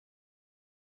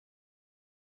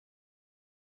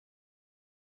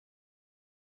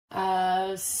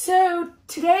So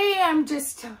today I'm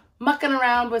just mucking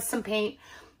around with some paint.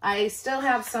 I still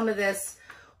have some of this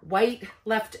white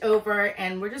left over,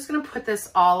 and we're just going to put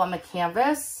this all on the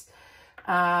canvas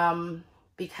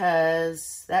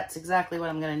because that's exactly what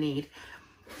I'm going to need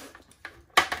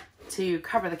to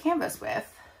cover the canvas with.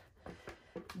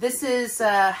 This is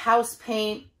house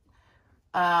paint,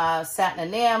 satin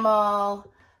enamel,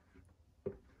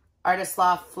 Artist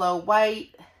Loft Flow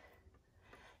White,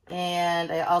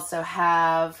 and I also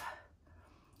have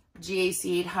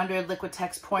GAC 800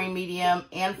 Liquitex pouring medium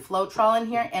and Floetrol in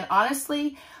here. And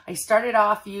honestly, I started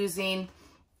off using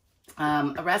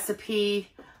a recipe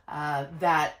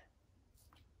that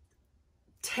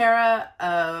Tara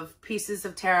of Pieces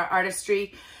of Tara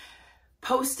Artistry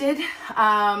posted.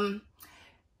 I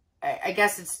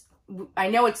guess I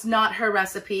know it's not her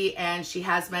recipe, and she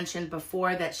has mentioned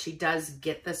before that she does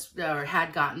get this, or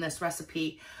had gotten this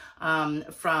recipe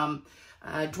from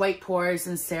Dwight Pours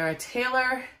and Sarah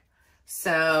Taylor.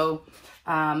 So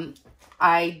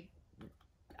I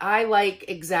like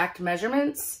exact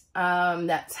measurements.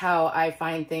 That's how I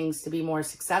find things to be more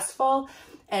successful,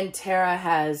 and Tara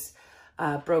has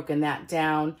broken that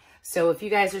down. So if you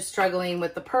guys are struggling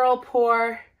with the pearl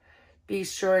pour, be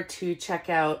sure to check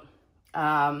out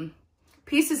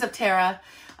Pieces of Tara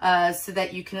so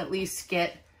that you can at least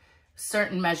get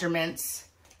certain measurements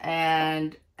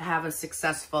and have a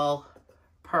successful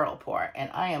pearl pour. And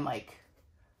I am like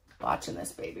watching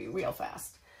this baby real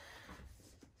fast.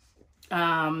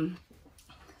 You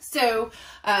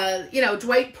know,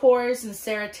 Dwight Pours and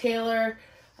Sarah Taylor,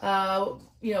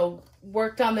 you know,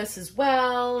 worked on this as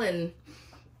well and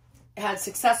had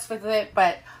success with it,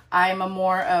 but I'm a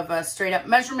more of a straight up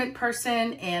measurement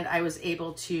person, and I was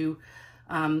able to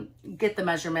get the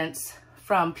measurements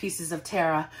from Pieces of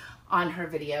Tara on her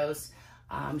videos.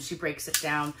 She breaks it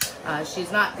down.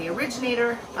 She's not the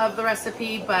originator of the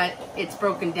recipe, but it's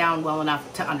broken down well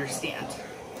enough to understand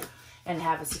and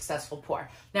have a successful pour.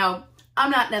 Now,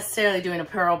 I'm not necessarily doing a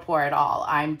pearl pour at all.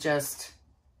 I'm just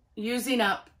using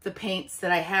up the paints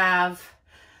that I have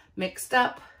mixed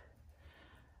up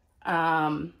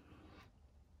so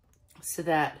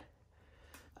that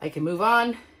I can move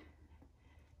on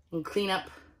and clean up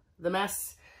the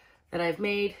mess that I've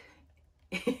made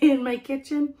in my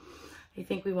kitchen. I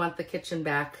think we want the kitchen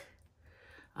back.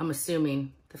 I'm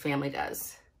assuming the family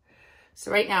does.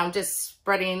 So right now I'm just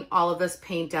spreading all of this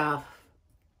paint out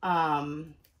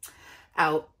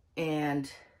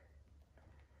and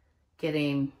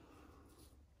getting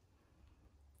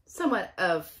somewhat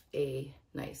of a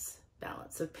nice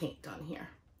balance of paint on here.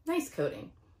 Nice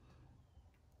coating.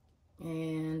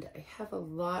 And I have a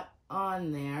lot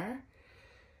on there.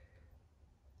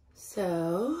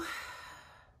 So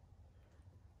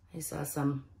I saw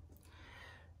some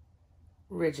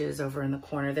ridges over in the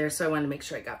corner there, so I wanted to make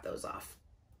sure I got those off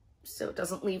so it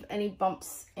doesn't leave any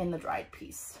bumps in the dried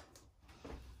piece.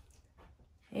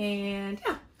 And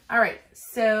yeah, all right,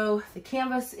 so the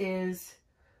canvas is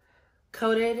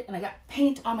coated and I got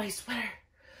paint on my sweater.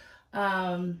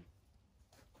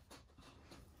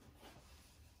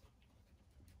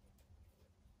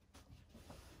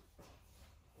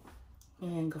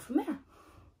 And go from there.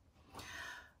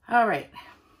 All right,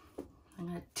 I'm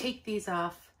gonna take these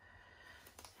off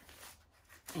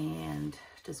and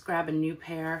just grab a new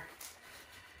pair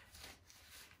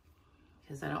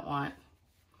because I don't want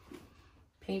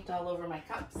paint all over my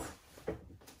cups. All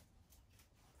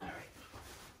right,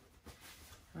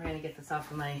 we're gonna get this off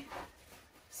of my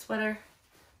sweater.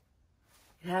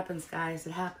 It happens, guys,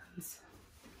 it happens.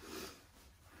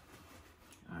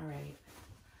 All right,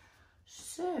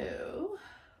 so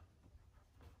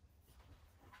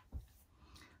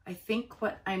I think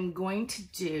what I'm going to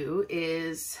do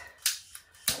is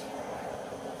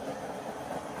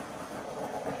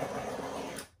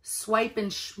swipe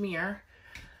and smear.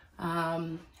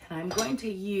 And I'm going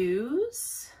to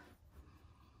use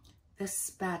this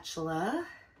spatula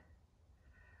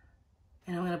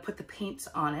and I'm going to put the paints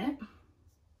on it.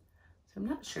 So I'm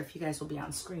not sure if you guys will be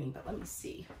on screen, but let me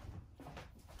see.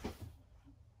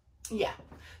 Yeah,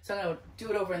 so I'm going to do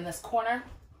it over in this corner.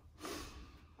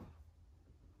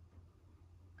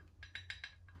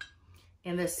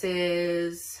 And this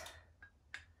is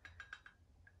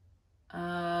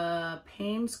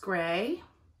Payne's Gray.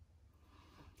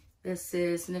 This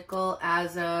is Nickel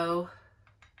Azo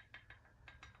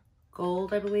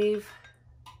Gold, I believe.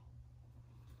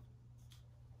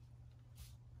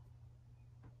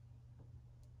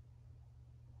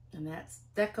 And that's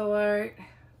decoart.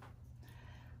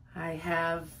 I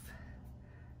have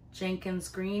Jenkins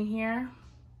Green here.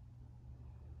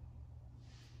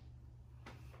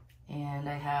 And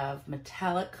I have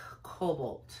metallic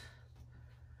cobalt.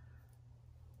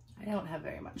 I don't have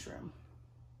very much room.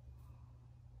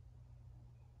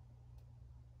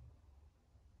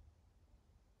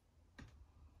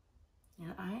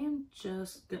 And I am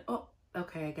just gonna, oh,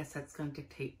 okay, I guess that's gonna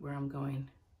dictate where I'm going.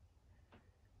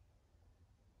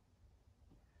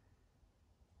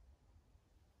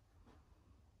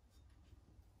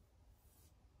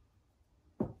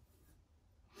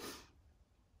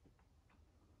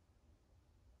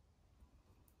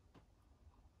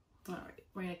 All right,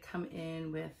 we're gonna come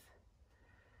in with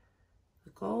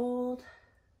the gold.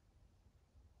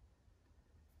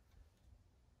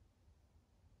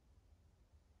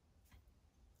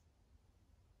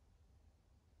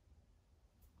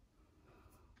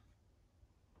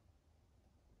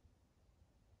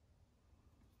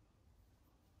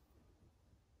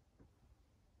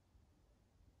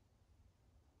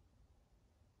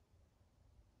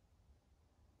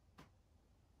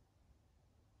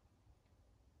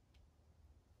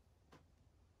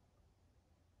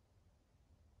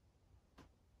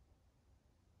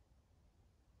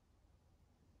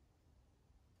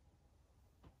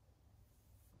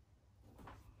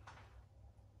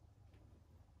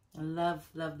 I love,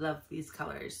 love, love these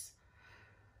colors.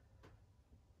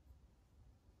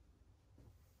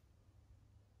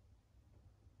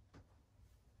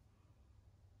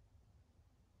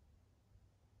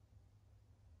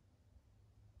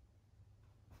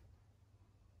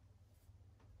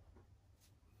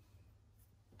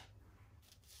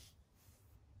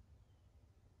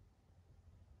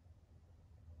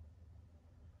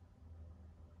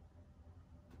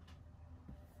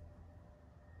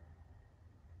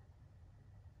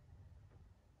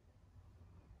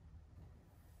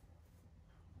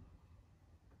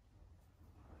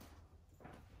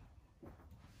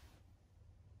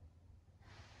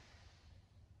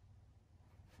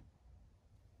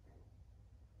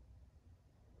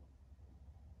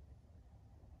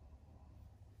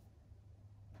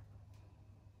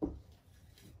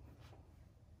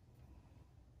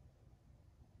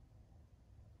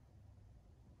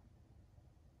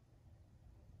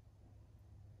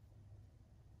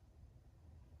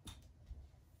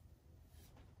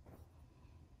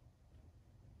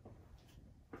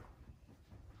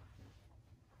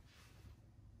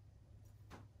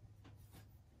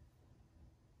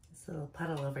 This little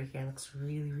puddle over here looks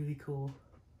really, really cool.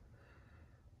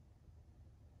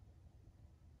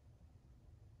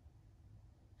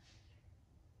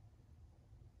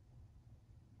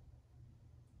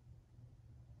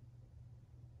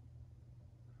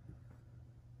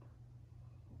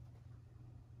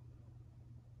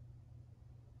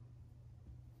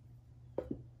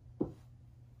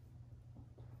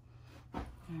 All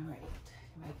right,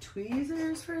 my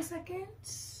tweezers for a second.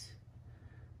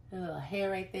 A little hair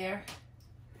right there.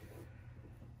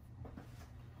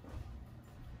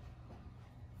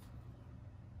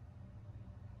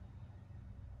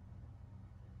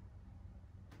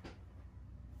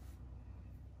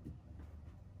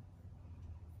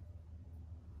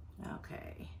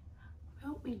 Okay,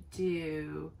 how about we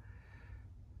do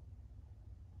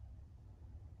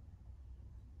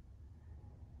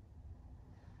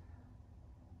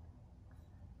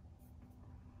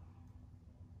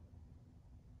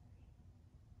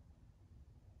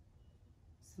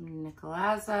some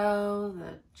Nicolazzo,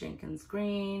 the Jenkins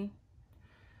green.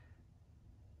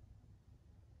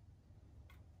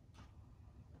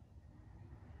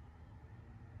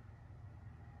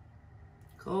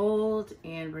 Gold,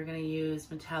 and we're going to use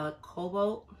metallic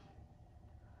cobalt.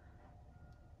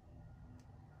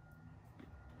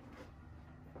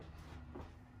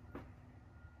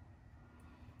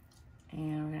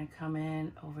 And we're going to come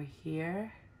in over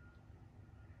here.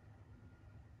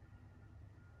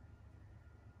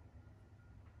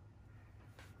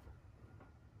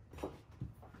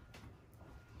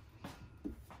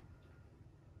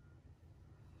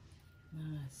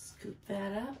 Scoop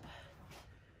that up.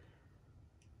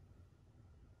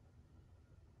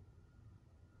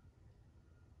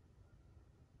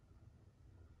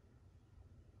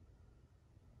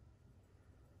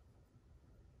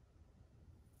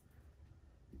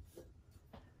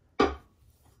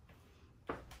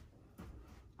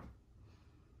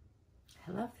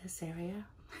 I love this area.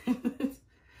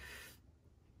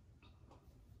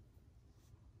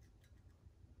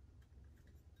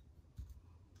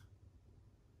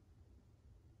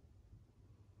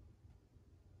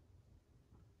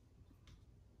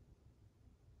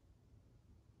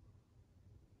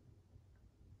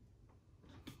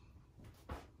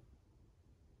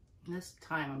 This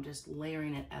time I'm just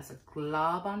layering it as a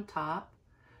glob on top.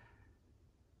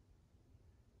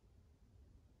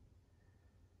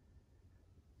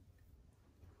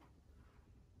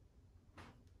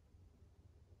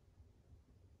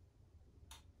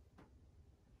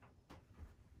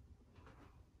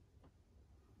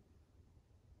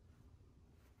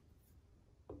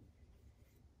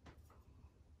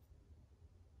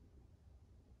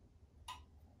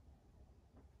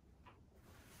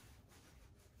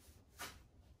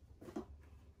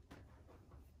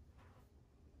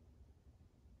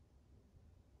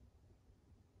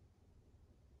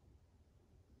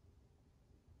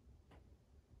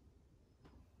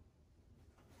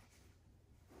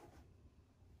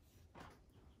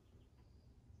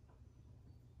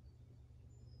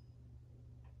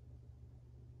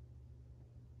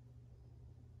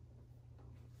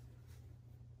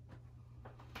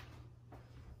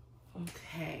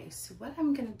 Okay, so what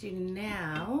I'm gonna do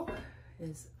now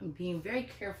is I'm being very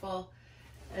careful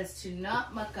as to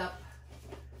not muck up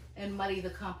and muddy the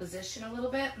composition a little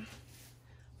bit,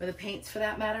 or the paints for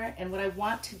that matter. And what I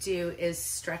want to do is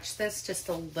stretch this just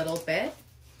a little bit.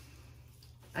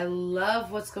 I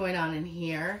love what's going on in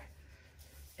here.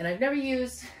 And I've never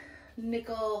used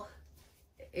nickel,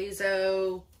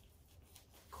 azo,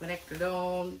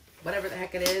 quinacridone, whatever the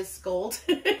heck it is, gold.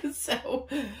 So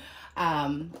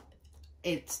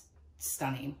it's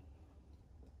stunning.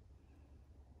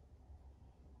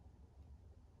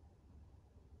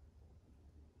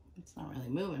 It's not really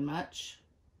moving much.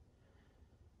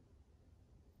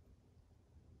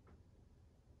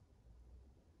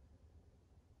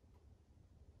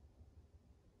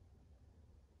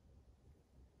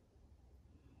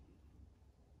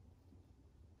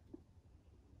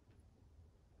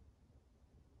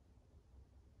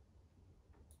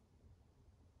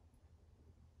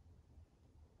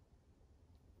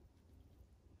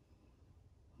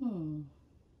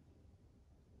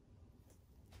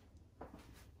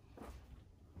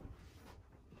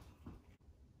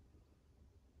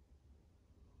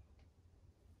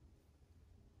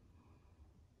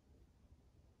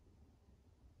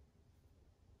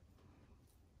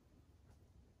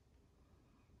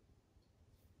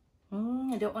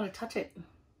 I don't want to touch it.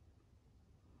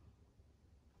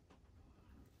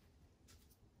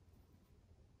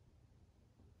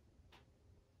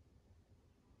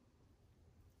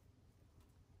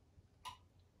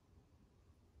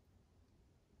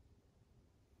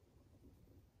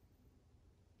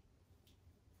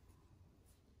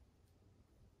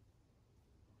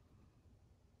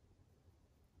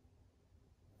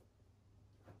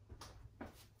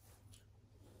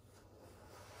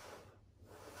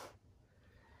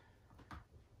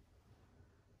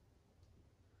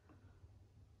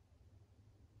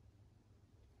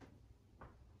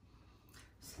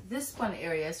 This one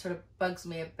area sort of bugs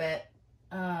me a bit.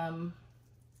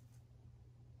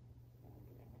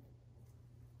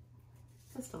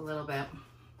 Just a little bit.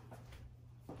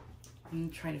 I'm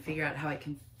trying to figure out how I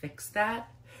can fix that.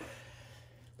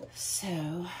 So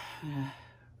I'm gonna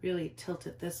really tilt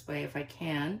it this way if I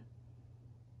can.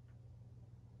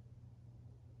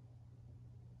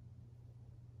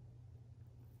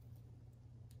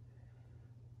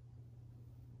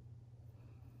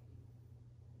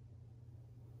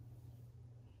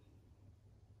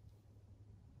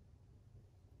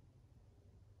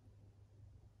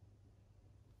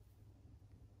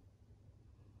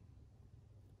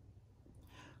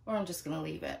 Or I'm just gonna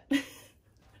leave it.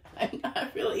 I'm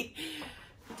not really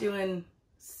doing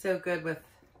so good with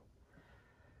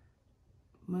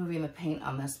moving the paint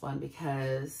on this one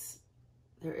because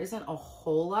there isn't a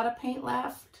whole lot of paint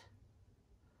left.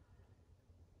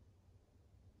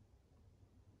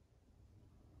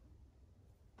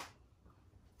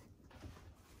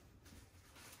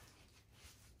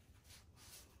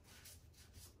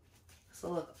 This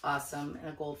will look awesome in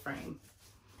a gold frame.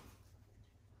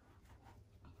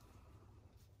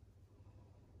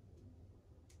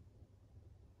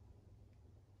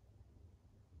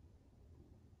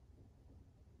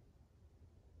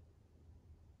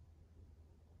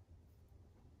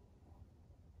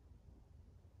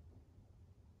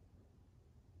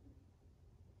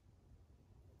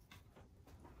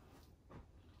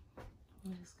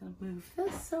 I'm just gonna move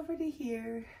this over to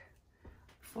here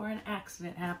before an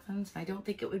accident happens. I don't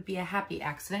think it would be a happy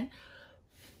accident.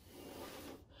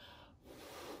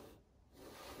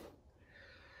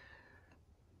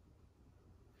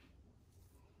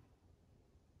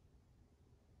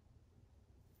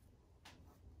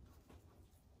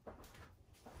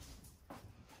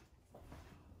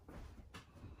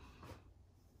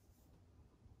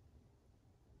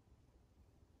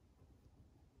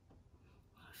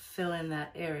 Fill in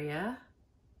that area.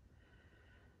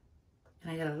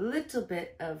 And I got a little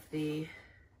bit of the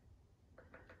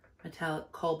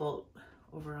metallic cobalt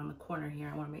over on the corner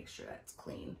here. I want to make sure that's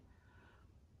clean.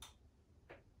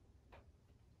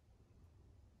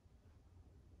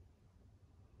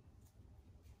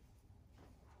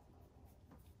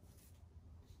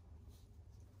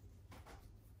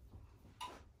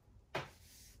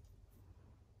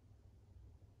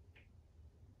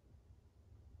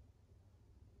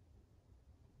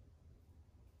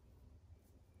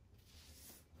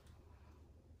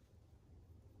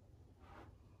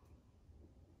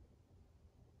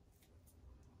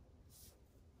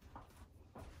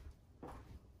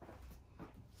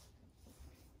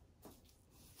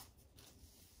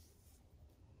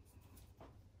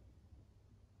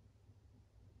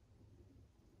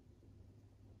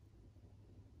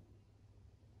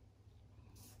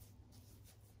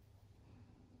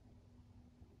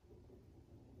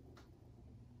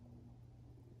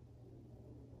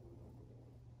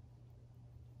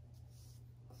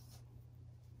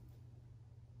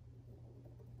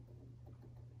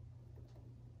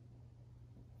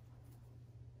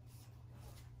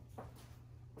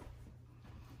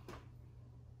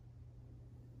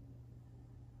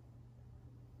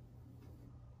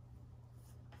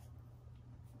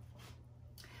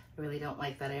 I really don't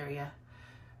like that area.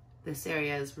 This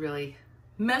area is really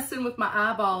messing with my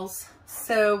eyeballs.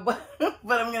 So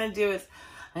what I'm gonna do is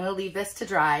I'm gonna leave this to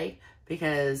dry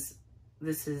because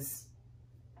this is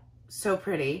so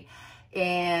pretty.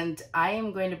 And I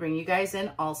am going to bring you guys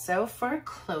in also for a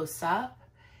close-up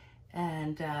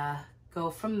and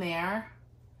go from there.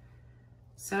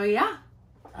 So yeah,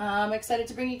 I'm excited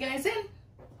to bring you guys in.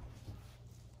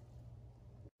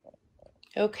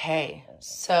 Okay,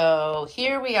 so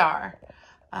here we are.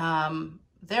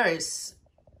 There is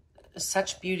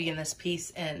such beauty in this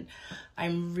piece, and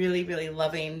I'm really, really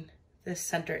loving this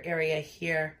center area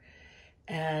here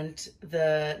and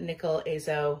the nickel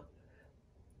azo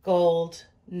gold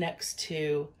next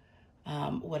to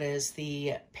what is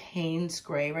the Payne's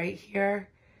gray right here.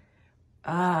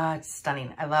 It's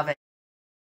stunning. I love it.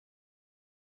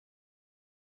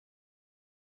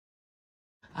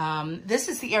 This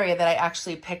is the area that I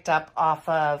actually picked up off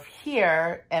of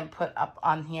here and put up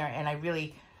on here, and I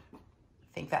really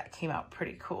think that came out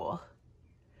pretty cool.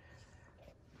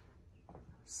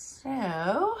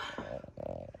 So,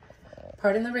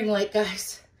 pardon the ring light,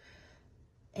 guys.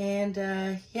 And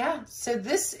yeah, so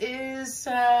this is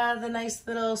the nice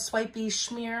little swipey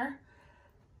schmear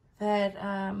that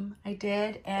I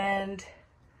did, and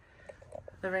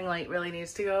the ring light really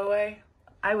needs to go away.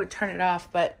 I would turn it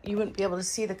off, but you wouldn't be able to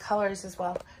see the colors as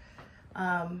well.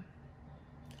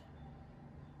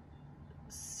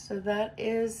 So that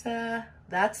is,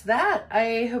 that's that.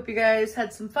 I hope you guys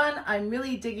had some fun. I'm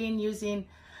really digging using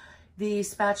the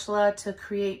spatula to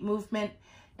create movement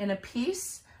in a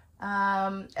piece,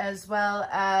 as well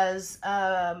as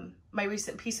my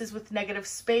recent pieces with negative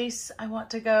space. I want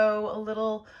to go a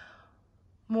little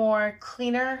more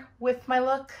cleaner with my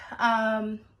look.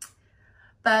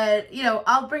 But, you know,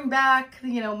 I'll bring back,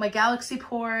 you know, my galaxy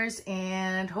pours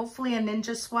and hopefully a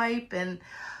ninja swipe. And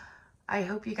I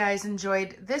hope you guys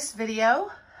enjoyed this video.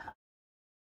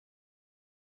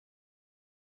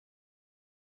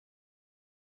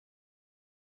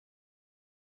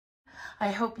 I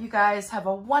hope you guys have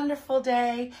a wonderful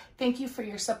day. Thank you for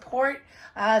your support.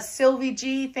 Sylvie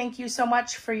G, thank you so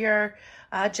much for your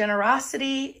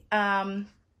generosity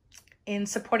in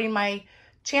supporting my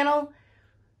channel.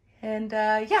 And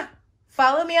yeah,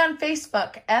 follow me on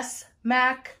Facebook,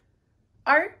 samackart.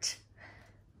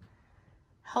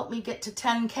 Help me get to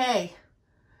 10K.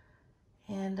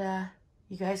 And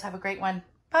you guys have a great one.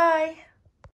 Bye.